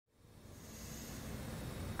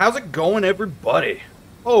How's it going, everybody?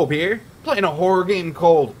 Bobe here, playing a horror game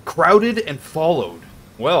called Crowded and Followed.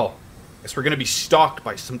 Well, guess we're gonna be stalked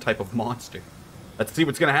by some type of monster. Let's see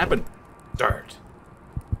what's gonna happen. Start.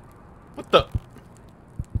 What the?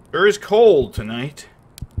 Sure is cold tonight.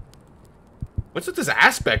 What's with this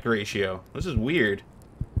aspect ratio? This is weird.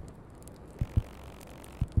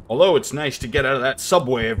 Although it's nice to get out of that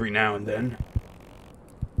subway every now and then.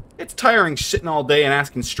 It's tiring sitting all day and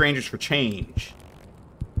asking strangers for change.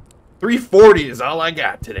 $3.40 is all I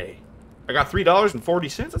got today. I got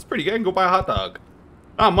 $3.40. That's pretty good. I can go buy a hot dog.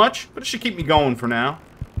 Not much, but it should keep me going for now.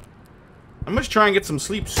 I must try and get some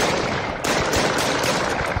sleep soon.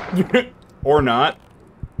 Or not.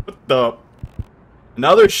 What the?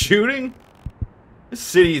 Another shooting? This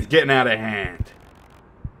city is getting out of hand.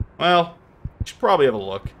 Well, I should probably have a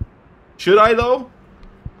look. Should I, though?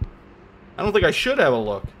 I don't think I should have a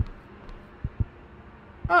look.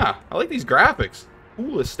 Ah, I like these graphics.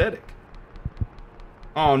 Cool aesthetic.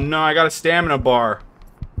 Oh no, I got a stamina bar.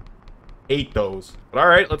 Hate those. But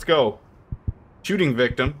alright, let's go. Shooting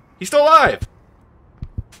victim. He's still alive!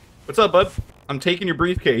 What's up, bud? I'm taking your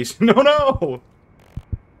briefcase. No, no!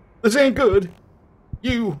 This ain't good.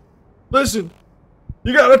 You, listen.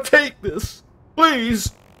 You gotta take this.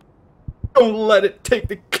 Please. Don't let it take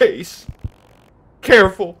the case.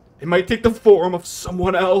 Careful. It might take the form of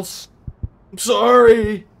someone else. I'm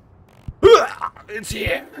sorry. It's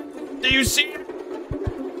here. Do you see it?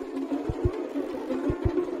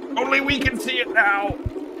 Only we can see it now.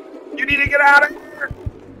 You need to get out of here.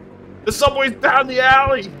 The subway's down the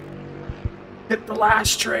alley. Hit the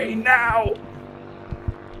last train now.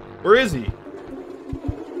 Where is he?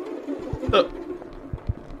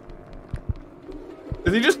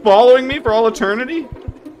 Is he just following me for all eternity?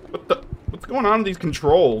 What's going on with these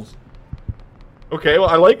controls? Okay, well,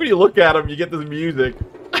 I like when you look at him, you get this music.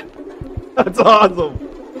 That's awesome.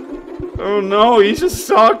 Oh no, he's just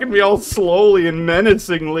stalking me all slowly and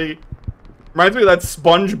menacingly. Reminds me of that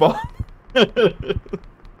SpongeBob.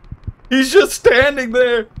 He's just standing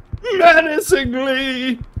there,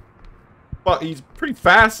 menacingly. But he's pretty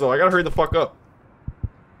fast though, I gotta hurry the fuck up.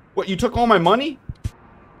 What, you took all my money?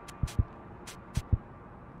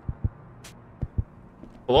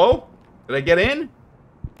 Hello? Did I get in?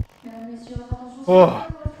 Oh,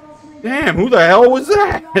 damn, who the hell was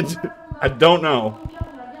that? I don't know.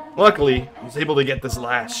 Luckily, I was able to get this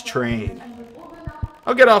last train.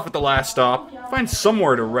 I'll get off at the last stop, find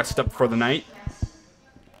somewhere to rest up for the night.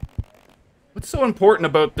 What's so important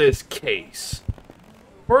about this case?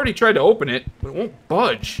 I've already tried to open it, but it won't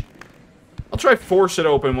budge. I'll try force it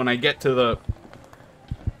open when I get to the...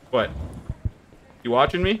 What? You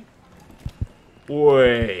watching me?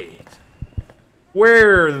 Wait.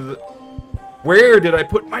 Where did I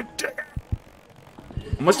put my...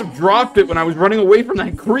 I must have dropped it when I was running away from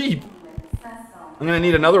that creep. I'm gonna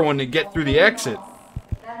need another one to get through the exit.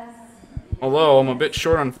 Although, I'm a bit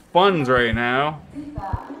short on funds right now.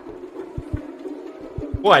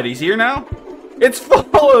 What, he's here now? It's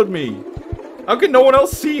followed me! How can no one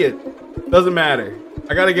else see it? Doesn't matter.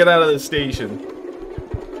 I gotta get out of this station.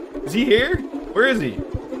 Is he here? Where is he?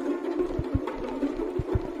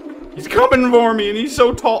 He's coming for me and he's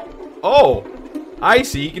so tall. Oh, I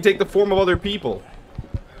see. He can take the form of other people.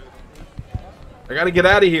 I gotta get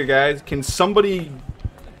out of here, guys. Can somebody,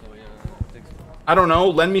 I don't know,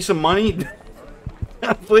 lend me some money?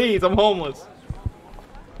 Please, I'm homeless.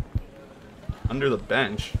 Under the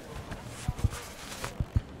bench.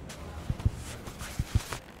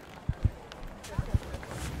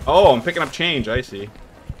 Oh, I'm picking up change, I see.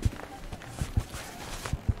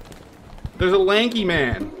 There's a lanky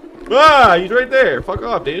man. Ah, he's right there. Fuck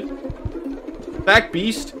off, dude. Back,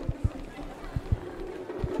 beast.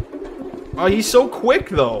 Oh, he's so quick,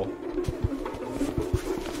 though.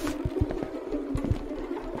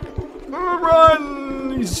 Oh,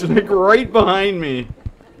 run! He's like right behind me.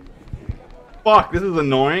 Fuck, this is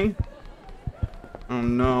annoying. Oh,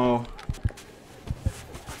 no.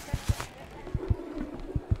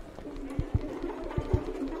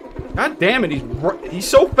 God damn it, he's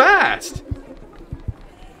so fast.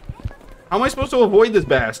 How am I supposed to avoid this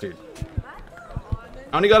bastard?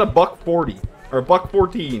 I only got a $1.40 or a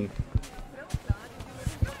 $1.14.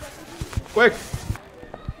 Quick!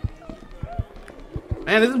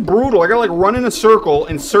 Man, this is brutal. I gotta like run in a circle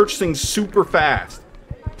and search things super fast.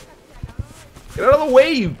 Get out of the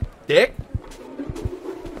way, you dick!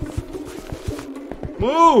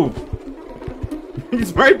 Move!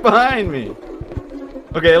 He's right behind me.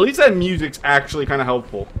 Okay, at least that music's actually kind of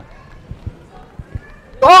helpful.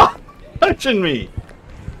 Oh! Touching me!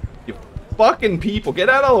 You fucking people, get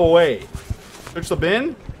out of the way. Search the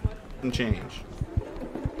bin and change.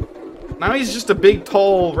 Now he's just a big,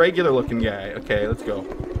 tall, regular-looking guy. Okay, let's go.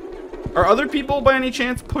 Are other people, by any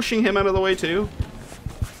chance, pushing him out of the way, too?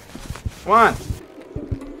 Come on.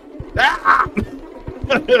 Ah!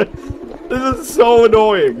 This is so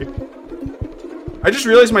annoying. I just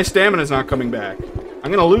realized my stamina's not coming back.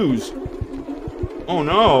 I'm gonna lose. Oh,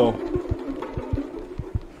 no.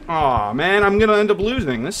 Aw, man, I'm gonna end up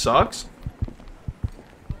losing. This sucks.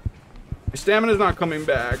 My stamina's not coming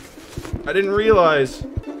back. I didn't realize.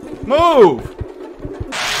 Move!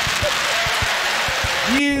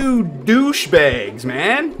 You douchebags,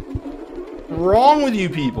 man. What's wrong with you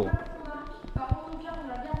people?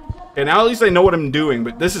 Okay, now at least I know what I'm doing,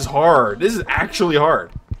 but this is hard. This is actually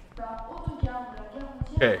hard.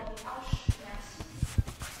 Okay.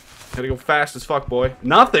 Gotta go fast as fuck, boy.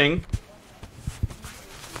 Nothing!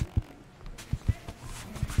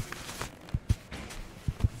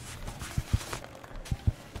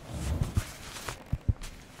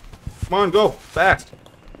 Come on, go. Fast.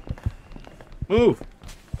 Move.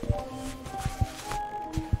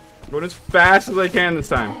 Going as fast as I can this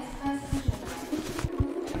time.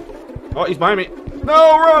 Oh, he's behind me.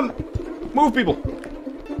 No, run! Move, people.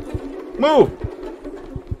 Move!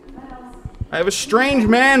 I have a strange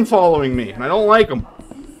man following me, and I don't like him.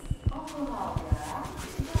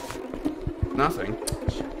 Nothing.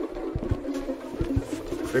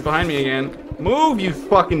 Right behind me again. Move, you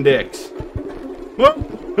fucking dicks.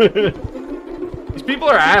 Move! These people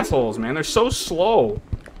are assholes, man. They're so slow.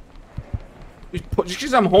 Just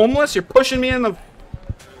because I'm homeless, you're pushing me in the...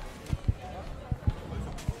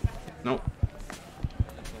 Nope.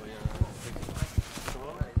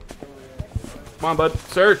 Come on, bud.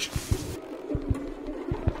 Search.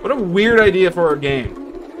 What a weird idea for a game.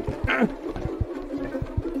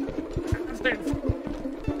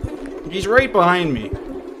 He's right behind me.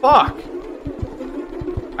 Fuck.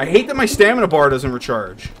 I hate that my stamina bar doesn't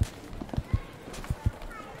recharge.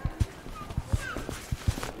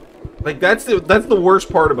 Like, that's the worst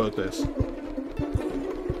part about this.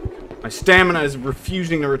 My stamina is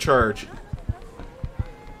refusing to recharge.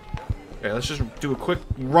 Okay, let's just do a quick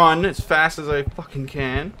run as fast as I fucking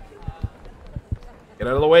can. Get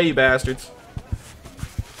out of the way, you bastards.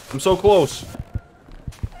 I'm so close.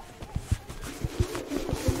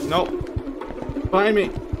 Nope. Behind me.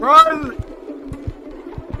 Run!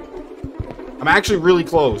 I'm actually really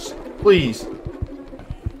close. Please.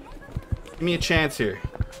 Give me a chance here.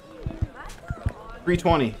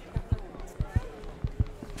 320.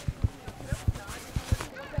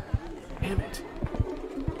 Damn it.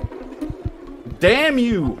 Damn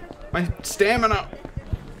you! My stamina.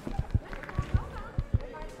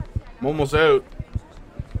 I'm almost out.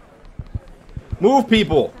 Move,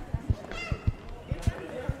 people!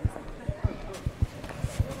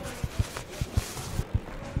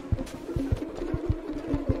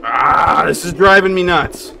 Ah, this is driving me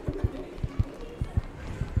nuts.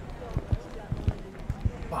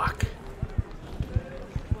 Fuck.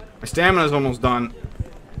 My stamina's almost done.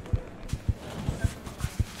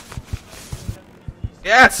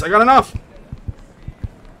 Yes, I got enough. See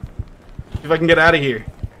if I can get out of here.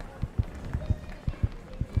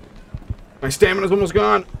 My stamina's almost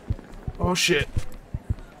gone. Oh shit.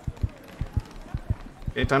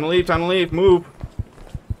 Okay, time to leave, time to leave. Move.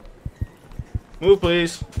 Move,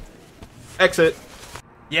 please. Exit.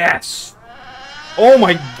 Yes! Oh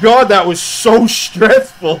my god, that was so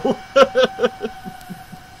stressful!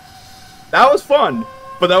 That was fun,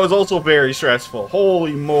 but that was also very stressful.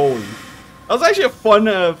 Holy moly. That was actually a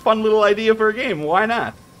fun little idea for a game. Why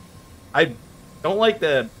not? I don't like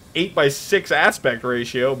the 8:6 aspect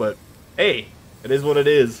ratio, but hey, it is what it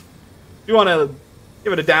is. If you want to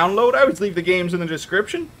give it a download, I always leave the games in the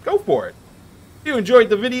description. Go for it. If you enjoyed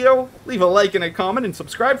the video, leave a like and a comment and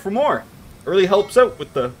subscribe for more. It really helps out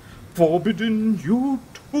with the forbidden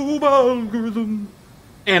YouTube algorithm.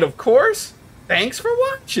 And of course, thanks for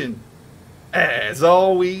watching. As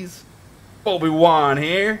always, Bobe-Wan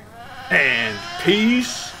here, and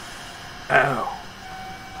peace out.